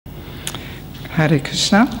Hare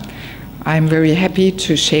Krishna. I'm very happy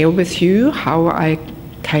to share with you how I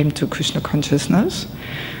came to Krishna consciousness.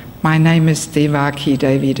 My name is Devaki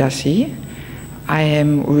Devi Dasi. I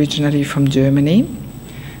am originally from Germany.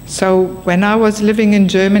 So when I was living in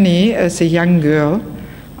Germany as a young girl,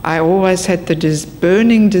 I always had this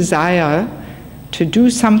burning desire to do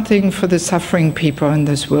something for the suffering people in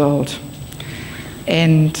this world.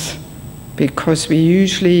 And because we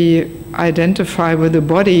usually identify with the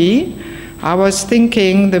body, I was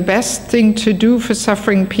thinking the best thing to do for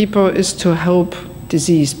suffering people is to help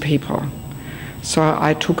diseased people. So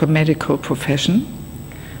I took a medical profession.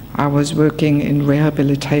 I was working in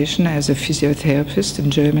rehabilitation as a physiotherapist in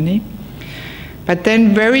Germany. But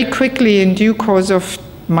then very quickly, in due course of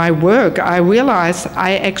my work, I realized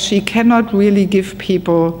I actually cannot really give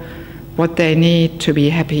people what they need to be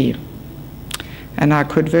happy. And I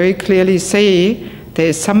could very clearly see there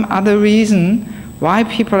is some other reason why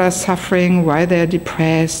people are suffering, why they're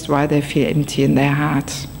depressed, why they feel empty in their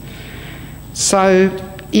hearts. So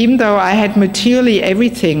even though I had materially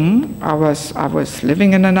everything, I was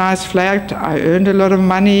living in a nice flat, I earned a lot of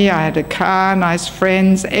money, I had a car, nice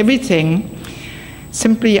friends, everything,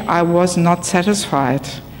 simply I was not satisfied.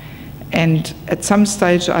 And at some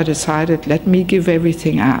stage I decided, let me give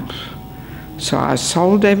everything up. So I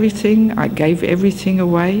sold everything, I gave everything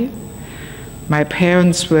away. My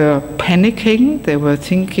parents were panicking. They were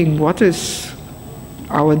thinking, what is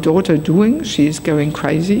our daughter doing? She's going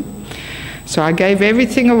crazy. So I gave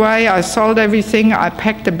everything away, I sold everything, I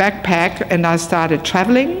packed a backpack and I started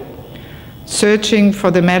traveling, searching for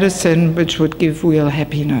the medicine which would give real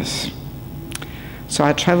happiness. So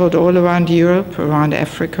I traveled all around Europe, around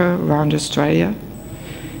Africa, around Australia.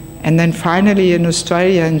 And then finally in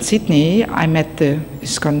Australia, in Sydney, I met the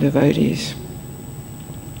ISKCON devotees.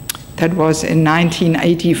 That was in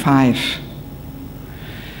 1985.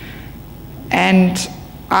 And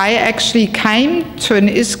I actually came to an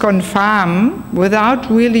ISKCON farm without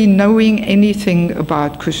really knowing anything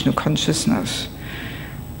about Krishna consciousness.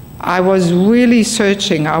 I was really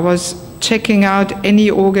searching. I was checking out any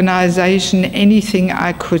organization, anything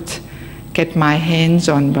I could get my hands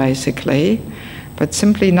on, basically. But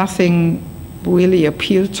simply nothing really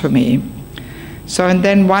appealed to me. So, and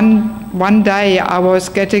then one day I was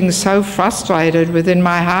getting so frustrated within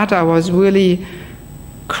my heart, I was really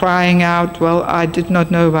crying out. Well, I did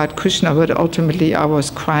not know about Krishna, but ultimately I was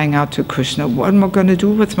crying out to Krishna, what am I going to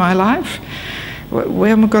do with my life?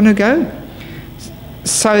 Where am I going to go?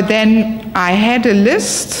 So then I had a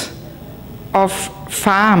list of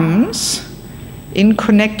farms in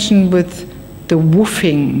connection with the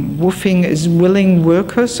WWOOFing. WWOOFing is willing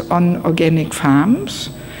workers on organic farms.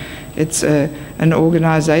 It's an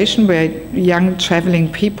organization where young traveling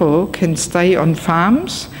people can stay on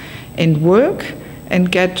farms and work and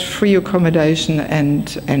get free accommodation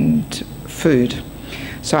and food.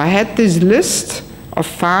 So I had this list of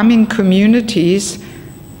farming communities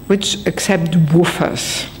which accept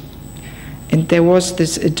woofers. And there was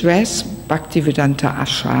this address, Bhaktivedanta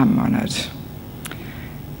Ashram, on it.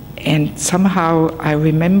 And somehow I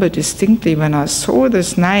remember distinctly when I saw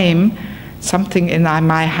this name, something in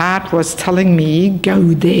my heart was telling me, go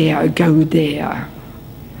there, go there.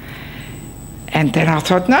 And then I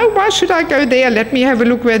thought, no, why should I go there? Let me have a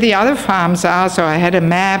look where the other farms are. So I had a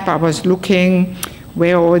map, I was looking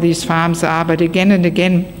where all these farms are, but again and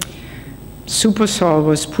again, Super Soul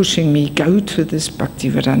was pushing me, go to this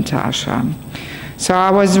Bhaktivedanta Ashram. So I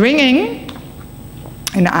was ringing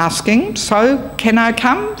and asking, so can I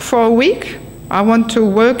come for a week? I want to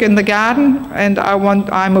work in the garden and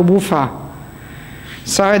I'm a woofer.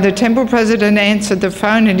 So the temple president answered the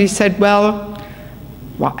phone and he said, well,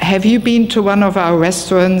 have you been to one of our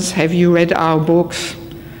restaurants? Have you read our books?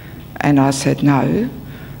 And I said, no.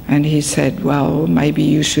 And he said, well, maybe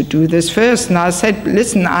you should do this first. And I said,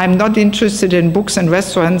 listen, I'm not interested in books and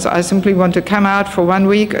restaurants. I simply want to come out for 1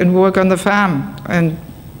 week and work on the farm and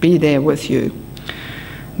be there with you.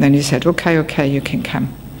 And then he said, okay, you can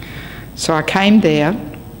come. So I came there.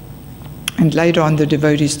 And later on, the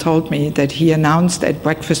devotees told me that he announced at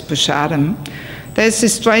breakfast prasadam, there's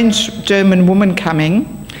this strange German woman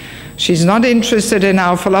coming. She's not interested in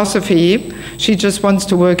our philosophy. She just wants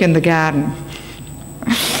to work in the garden.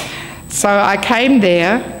 So I came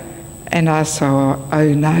there and I saw,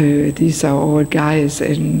 oh no, these are all guys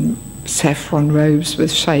in saffron robes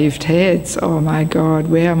with shaved heads. Oh my God,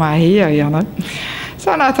 where am I here, you know?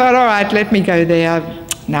 So I thought, all right, let me go there.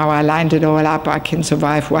 Now I lined it all up, I can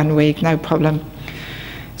survive 1 week, no problem.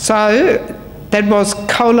 So that was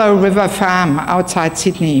Kolo River Farm outside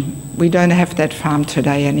Sydney. We don't have that farm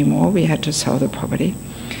today anymore, we had to sell the property.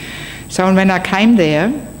 So when I came there,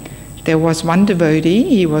 there was one devotee,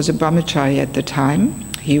 he was a brahmachari at the time.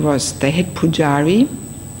 He was the head pujari.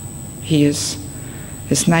 His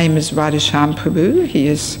name is Radhesham Prabhu. He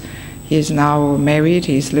is now married.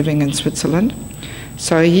 He's living in Switzerland.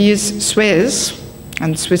 So he is Swiss,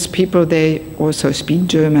 and Swiss people, they also speak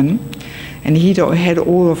German. And he had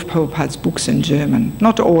all of Prabhupada's books in German.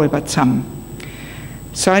 Not all, but some.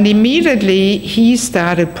 So and immediately he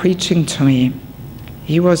started preaching to me.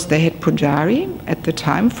 He was the head pujari at the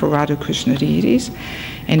time for Radha Krishna deities,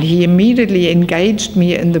 and he immediately engaged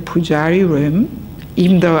me in the pujari room,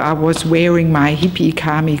 even though I was wearing my hippie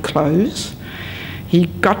kami clothes. He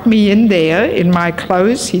got me in there in my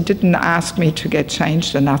clothes. He didn't ask me to get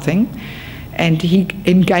changed or nothing, and he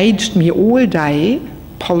engaged me all day,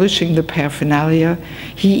 polishing the paraphernalia.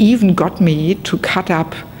 He even got me to cut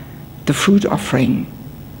up the fruit offering.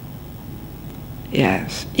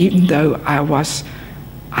 Yes, even though I was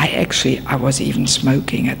even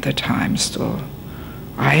smoking at the time still.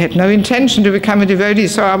 I had no intention to become a devotee,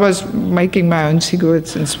 so I was making my own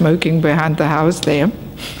cigarettes and smoking behind the house there.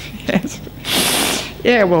 Yes.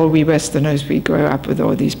 Yeah, well, we Westerners, we grow up with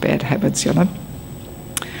all these bad habits, you know.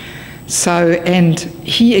 So, and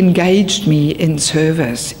he engaged me in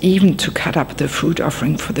service, even to cut up the fruit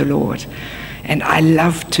offering for the Lord. And I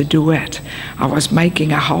loved to do it. I was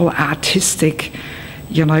making a whole artistic,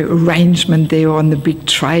 you know, arrangement there on the big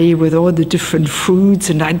tray with all the different fruits,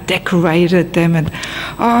 and I decorated them, and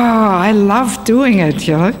I loved doing it,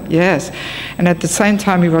 you know, yes. And at the same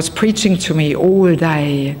time, he was preaching to me all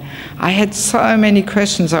day. I had so many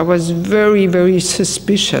questions. I was very, very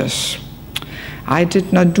suspicious. I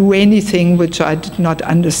did not do anything which I did not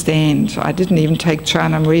understand. I didn't even take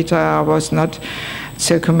Charnamrita. I was not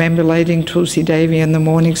circumambulating Tulsi Devi in the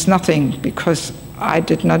mornings, nothing, because I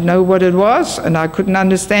did not know what it was and I couldn't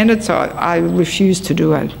understand it, so I refused to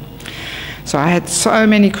do it. So I had so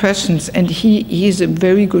many questions, and he is a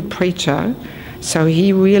very good preacher, so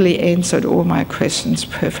he really answered all my questions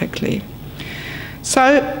perfectly.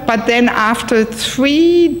 So, but then after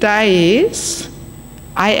 3 days,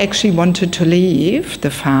 I actually wanted to leave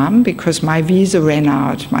the farm because my visa ran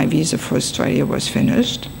out. My visa for Australia was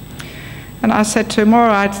finished. And I said to him, all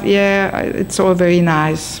right, yeah, it's all very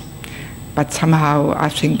nice, but somehow I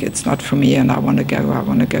think it's not for me and I want to go. I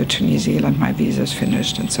want to go to New Zealand. My visa's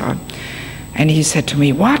finished and so on. And he said to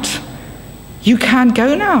me, what? You can't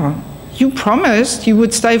go now. You promised you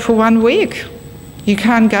would stay for 1 week. You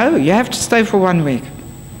can't go. You have to stay for 1 week.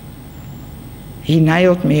 He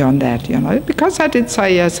nailed me on that, you know, because I did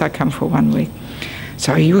say, yes, I come for 1 week.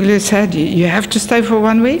 So he really said, you have to stay for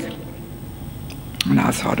 1 week? And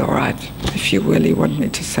I thought, all right, if you really want me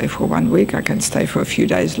to stay for 1 week, I can stay for a few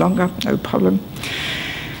days longer, no problem.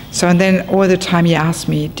 So, and then all the time he asked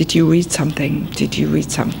me, did you read something? Did you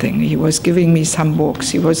read something? He was giving me some books.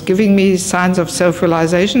 He was giving me Signs of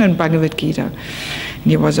Self-Realization and Bhagavad Gita. And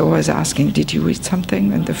he was always asking, did you read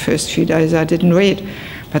something? And the first few days I didn't read.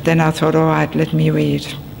 But then I thought, all right, let me read.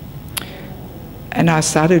 And I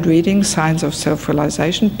started reading Signs of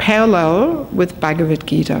Self-Realization parallel with Bhagavad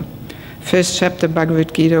Gita. First chapter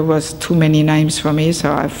Bhagavad Gita was too many names for me,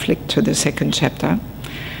 so I flicked to the second chapter.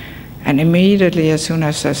 And immediately, as soon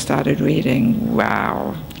as I started reading,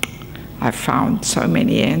 wow, I found so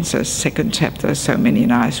many answers. Second chapter, so many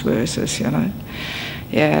nice verses, you know.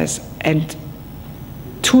 Yes, and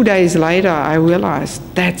 2 days later, I realized,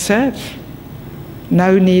 that's it.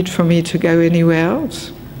 No need for me to go anywhere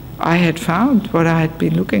else. I had found what I had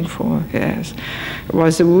been looking for, yes.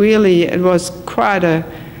 It was quite a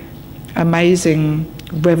amazing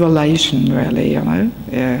revelation, really, you know,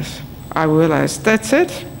 yes. I realized, that's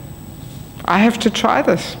it. I have to try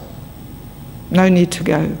this. No need to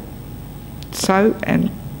go. So, and,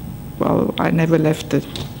 well, I never left the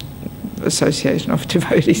Association of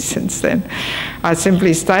Devotees since then. I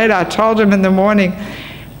simply stayed. I told him in the morning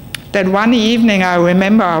that one evening I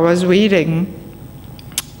remember I was reading,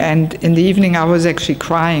 and in the evening I was actually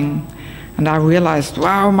crying. And I realized,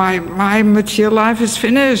 wow, my material life is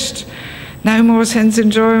finished. No more sense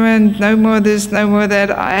enjoyment, no more this, no more that.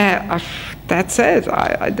 That's it.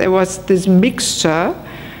 There was this mixture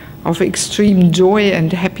of extreme joy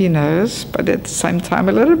and happiness, but at the same time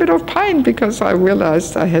a little bit of pain, because I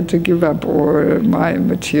realized I had to give up all my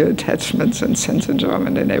material attachments and sense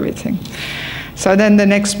enjoyment and everything. So then the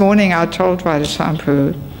next morning I told Radhesham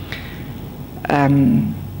Prabhu,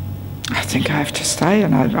 I think I have to stay,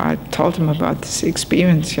 and I told him about this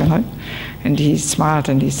experience, you know. And he smiled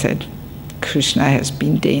and he said, Krishna has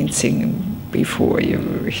been dancing before you,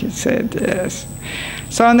 he said, yes.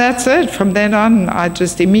 So and that's it. From then on, I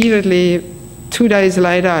just immediately, 2 days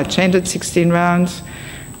later, I chanted 16 rounds,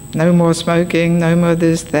 no more smoking, no more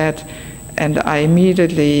this, that. And I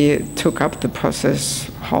immediately took up the process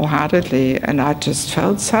wholeheartedly, and I just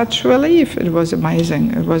felt such relief. It was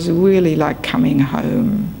amazing. It was really like coming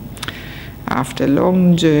home. After a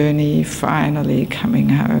long journey, finally coming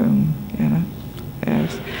home, you know.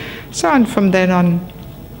 Yes. So, and from then on,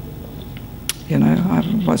 you know, I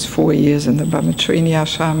was 4 years in the Brahmacharya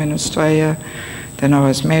ashram in Australia. Then I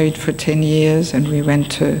was married for 10 years, and we went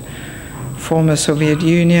to former Soviet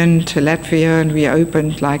Union, to Latvia, and we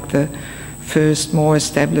opened like the first more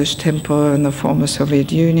established temple in the former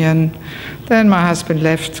Soviet Union. Then my husband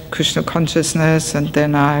left Krishna consciousness, and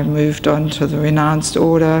then I moved on to the renounced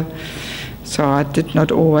order. So I did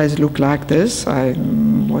not always look like this. I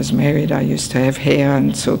was married, I used to have hair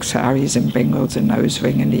and silk saris and bangles and nose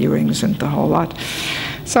ring and earrings and the whole lot.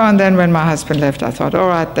 So, and then when my husband left, I thought, all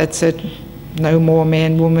right, that's it. No more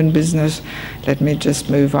man-woman business. Let me just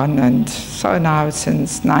move on. And so now,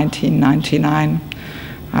 since 1999,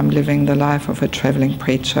 I'm living the life of a traveling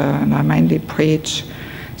preacher, and I mainly preach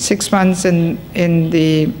 6 months in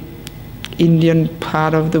the Indian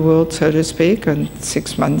part of the world, so to speak, and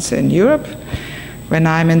 6 months in Europe. When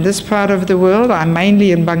I'm in this part of the world, I'm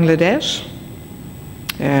mainly in Bangladesh.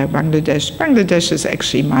 Bangladesh is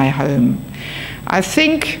actually my home. I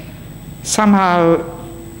think somehow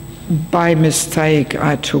by mistake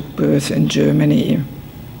I took birth in Germany,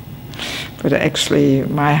 but actually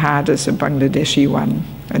my heart is a Bangladeshi one,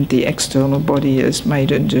 and the external body is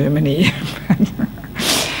made in Germany.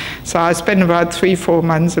 So I spent about 3-4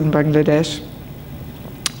 months in Bangladesh,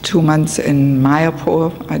 2 months in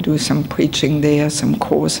Mayapur. I do some preaching there, some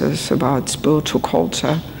courses about spiritual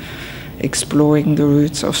culture, exploring the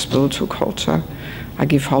roots of spiritual culture. I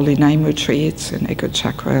give holy name retreats in Echo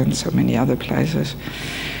Chakra and so many other places.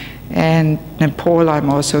 And Nepal I'm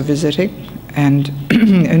also visiting. And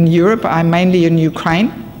in Europe I'm mainly in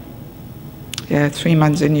Ukraine. 3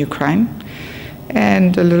 months in Ukraine.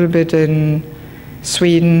 And a little bit in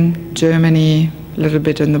Sweden, Germany, a little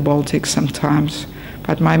bit in the Baltics sometimes.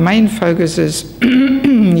 But my main focus is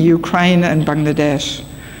Ukraine and Bangladesh.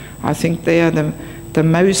 I think they are the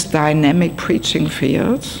most dynamic preaching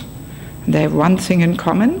fields. They have one thing in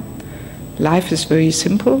common. Life is very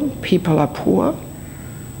simple. People are poor.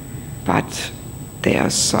 But they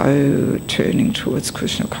are so turning towards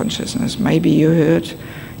Krishna consciousness. Maybe you heard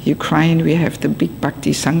Ukraine, we have the big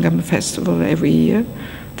Bhakti Sangam festival every year.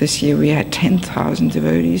 This year we had 10,000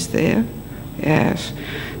 devotees there. Yes.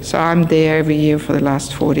 So I'm there every year for the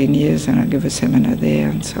last 14 years, and I give a seminar there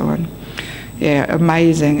and so on. Yeah,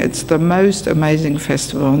 amazing. It's the most amazing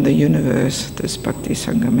festival in the universe, this Bhakti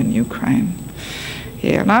Sangam in Ukraine.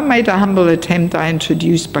 Yeah, and I made a humble attempt. I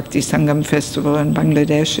introduced Bhakti Sangam festival in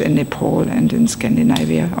Bangladesh, in Nepal, and in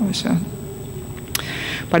Scandinavia also.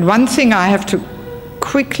 But one thing I have to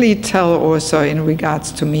quickly tell also in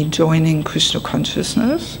regards to me joining Krishna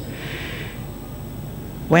consciousness.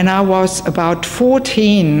 When I was about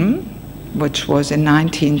 14, which was in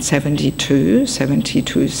 1972,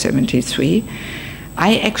 73,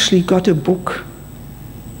 I actually got a book.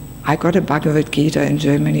 I got a Bhagavad Gita in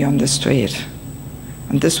Germany on the street.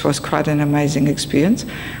 And this was quite an amazing experience.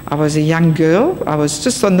 I was a young girl. I was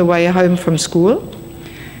just on the way home from school.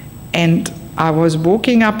 And I was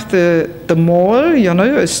walking up the mall, you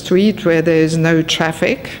know, a street where there's no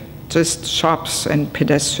traffic, just shops and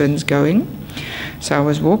pedestrians going. So I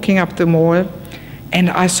was walking up the mall, and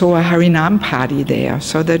I saw a Harinam party there.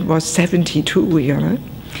 So that was 72, you know.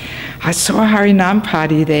 I saw a Harinam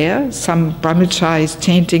party there, some brahmacharis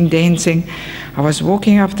chanting, dancing. I was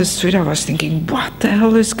walking up the street, I was thinking, what the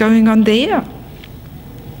hell is going on there?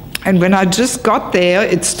 And when I just got there,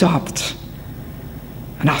 it stopped.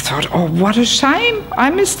 And I thought, oh, what a shame,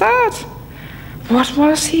 I missed that. What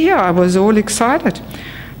was here? I was all excited.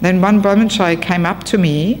 Then one brahmachari came up to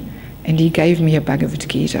me, and he gave me a Bhagavad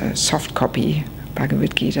Gita, a soft copy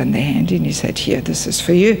Bhagavad Gita in the hand, and he said, here, this is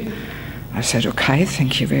for you. I said, okay,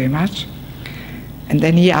 thank you very much. And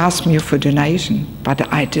then he asked me for donation, but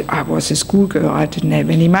I was a schoolgirl, I didn't have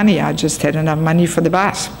any money, I just had enough money for the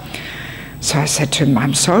bus. So I said to him,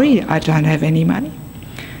 I'm sorry, I don't have any money.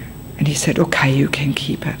 And he said, okay, you can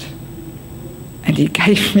keep it. And he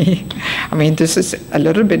gave me, I mean, this is a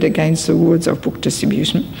little bit against the rules of book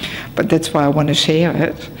distribution, but that's why I want to share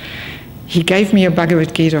it. He gave me a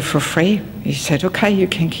Bhagavad Gita for free. He said, okay, you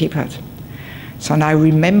can keep it. So now I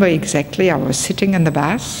remember exactly, I was sitting in the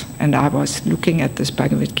bus, and I was looking at this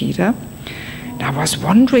Bhagavad Gita, and I was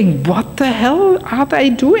wondering, what the hell are they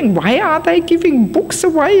doing? Why are they giving books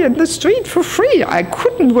away in the street for free? I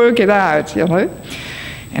couldn't work it out, you know.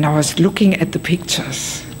 And I was looking at the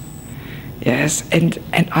pictures. Yes, and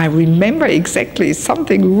I remember exactly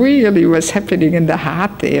something really was happening in the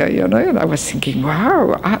heart there, you know, and I was thinking,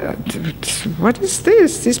 wow, what is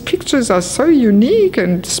this? These pictures are so unique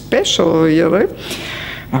and special, you know.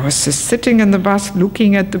 I was just sitting in the bus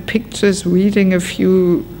looking at the pictures, reading a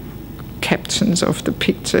few captions of the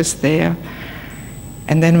pictures there.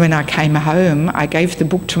 And then when I came home, I gave the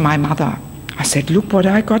book to my mother. I said, look what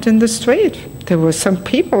I got in the street. There were some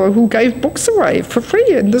people who gave books away for free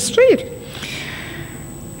in the street.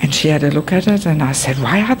 And she had a look at it, and I said,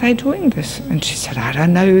 why are they doing this? And she said, I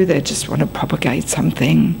don't know, they just want to propagate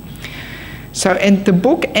something. So, and the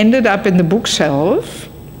book ended up in the bookshelf,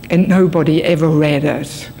 and nobody ever read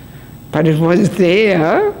it. But it was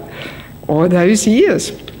there all those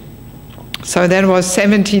years. So that was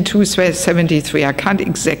 72, 73. I can't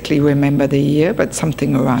exactly remember the year, but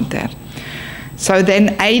something around that. So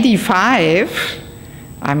then 85,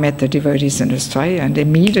 I met the devotees in Australia, and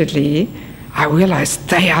immediately I realized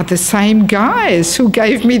they are the same guys who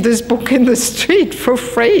gave me this book in the street for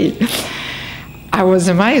free. I was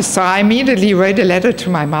amazed. So I immediately wrote a letter to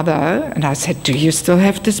my mother, and I said, do you still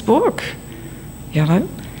have this book? You know?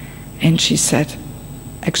 And she said,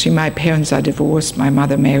 actually my parents are divorced, my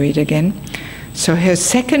mother married again. So her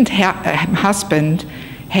second husband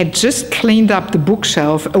had just cleaned up the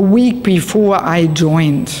bookshelf a week before I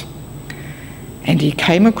joined. And he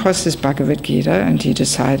came across this Bhagavad Gita, and he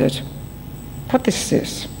decided, what is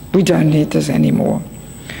this? We don't need this anymore.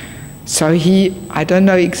 So I don't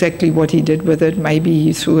know exactly what he did with it. Maybe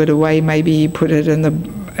he threw it away, maybe he put it in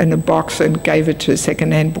a box and gave it to a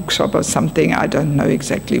second-hand bookshop or something. I don't know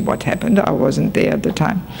exactly what happened. I wasn't there at the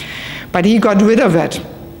time. But he got rid of it.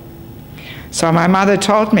 So my mother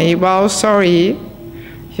told me, well, sorry,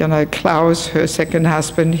 you know, Klaus, her second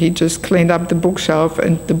husband, he just cleaned up the bookshelf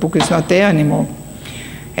and the book is not there anymore.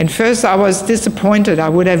 And first I was disappointed. I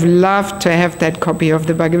would have loved to have that copy of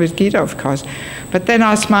the Bhagavad Gita, of course. But then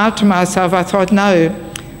I smiled to myself. I thought, no,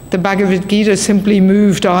 the Bhagavad Gita simply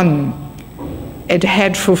moved on. It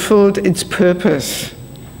had fulfilled its purpose.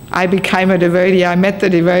 I became a devotee. I met the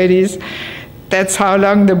devotees. That's how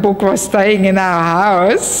long the book was staying in our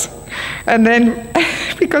house. And then,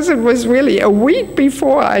 because it was really a week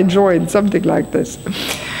before I joined, something like this.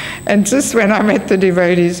 And just when I met the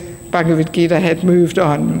devotees, Bhagavad Gita had moved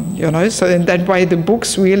on, you know. So in that way, the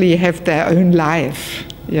books really have their own life,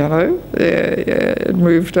 you know. It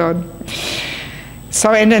moved on.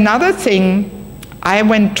 So, and another thing, I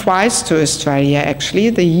went twice to Australia,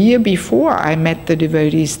 actually. The year before I met the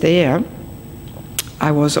devotees there,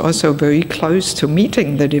 I was also very close to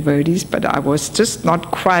meeting the devotees, but I was just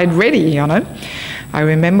not quite ready, you know. I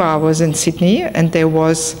remember I was in Sydney, and there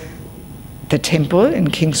was the temple in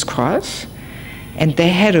King's Cross, and they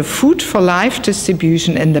had a food for life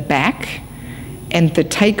distribution in the back and the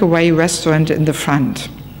takeaway restaurant in the front.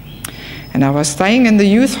 And I was staying in the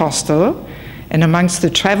youth hostel, and amongst the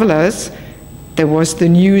travelers, there was the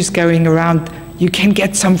news going around, you can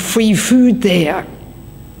get some free food there,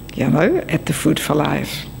 you know, at the Food for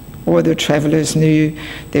Life. All the travelers knew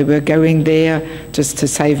they were going there just to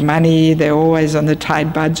save money. They're always on a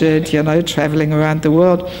tight budget, you know, traveling around the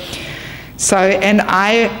world. So, and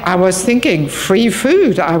I was thinking, free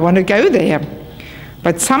food, I want to go there.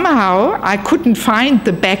 But somehow I couldn't find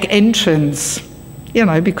the back entrance, you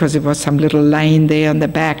know, because it was some little lane there in the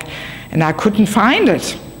back, and I couldn't find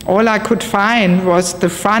it. All I could find was the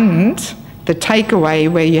front, the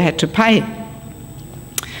takeaway where you had to pay.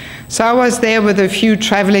 So I was there with a few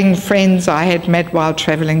traveling friends I had met while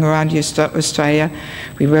traveling around Australia.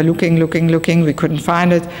 We were looking, we couldn't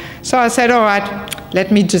find it. So I said, all right,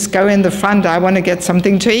 let me just go in the front, I want to get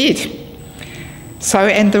something to eat. So,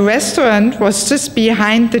 and the restaurant was just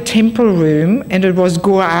behind the temple room, and it was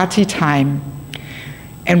Gurati time.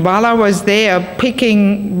 And while I was there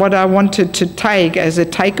picking what I wanted to take as a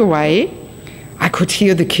takeaway, I could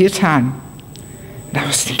hear the kirtan. And I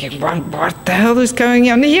was thinking, what the hell is going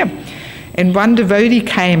on here? And one devotee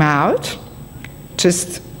came out,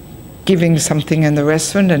 just giving something in the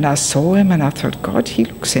restaurant, and I saw him, and I thought, God, he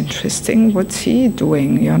looks interesting. What's he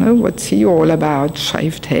doing? You know, what's he all about?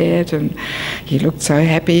 Shaved head, and he looked so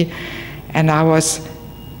happy. And I was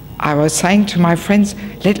saying to my friends,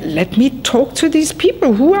 let me talk to these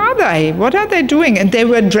people. Who are they? What are they doing? And they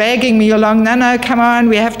were dragging me along. No, come on,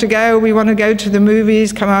 we have to go. We want to go to the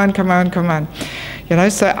movies. Come on. You know,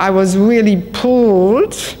 so I was really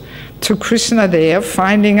pulled to Krishna there,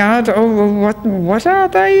 finding out, oh, what are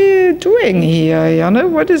they doing here? You know,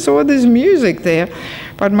 what is all this music there?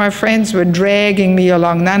 But my friends were dragging me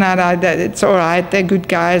along. No, it's all right. They're good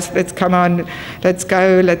guys. Let's come on. Let's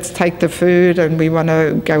go. Let's take the food, and we want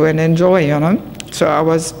to go and enjoy, you know. So I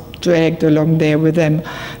was dragged along there with them,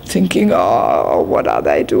 thinking, oh, what are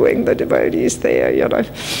they doing, the devotees there, you know.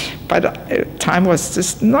 But time was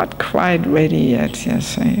just not quite ready yet, you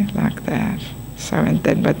see, like that. So,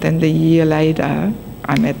 but then the year later,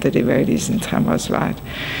 I met the devotees and time was right.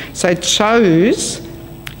 So it shows,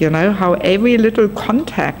 you know, how every little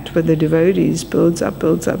contact with the devotees builds up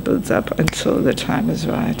until the time is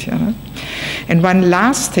right, you know. And one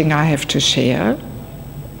last thing I have to share.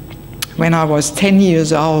 When I was 10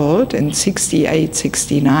 years old, in 68,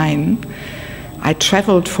 69, I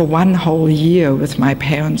traveled for 1 whole year with my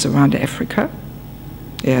parents around Africa.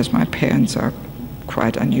 Yes, my parents are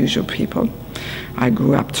quite unusual people. I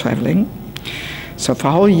grew up traveling. So for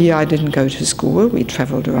a whole year I didn't go to school. We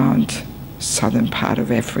traveled around southern part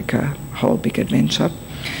of Africa, whole big adventure.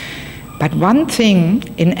 But one thing,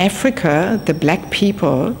 in Africa, the black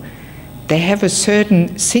people, they have a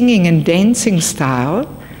certain singing and dancing style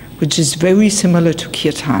which is very similar to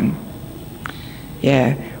kirtan.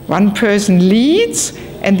 Yeah, one person leads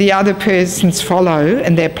and the other persons follow,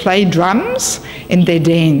 and they play drums and they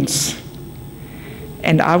dance.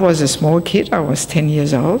 And I was a small kid, I was 10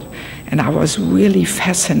 years old, and I was really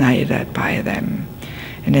fascinated by them.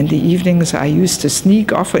 And in the evenings I used to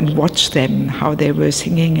sneak off and watch them, how they were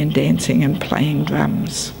singing and dancing and playing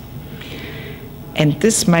drums. And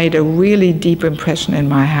this made a really deep impression in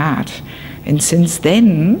my heart. And since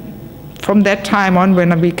then, from that time on,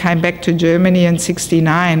 when we came back to Germany in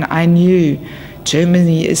 '69, I knew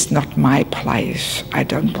Germany is not my place. I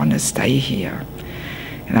don't want to stay here.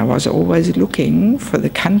 And I was always looking for the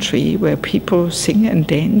country where people sing and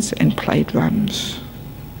dance and play drums.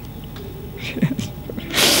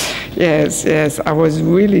 Yes, I was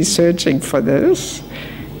really searching for this.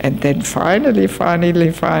 And then finally,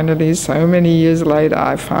 so many years later,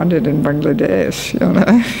 I found it in Bangladesh, you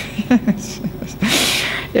know. Yes.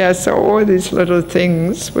 Yeah, so all these little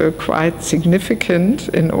things were quite significant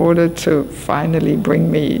in order to finally bring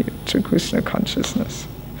me to Krishna consciousness.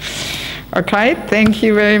 Okay, thank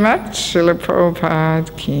you very much. Srila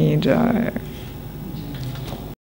Prabhupada Ki Jai.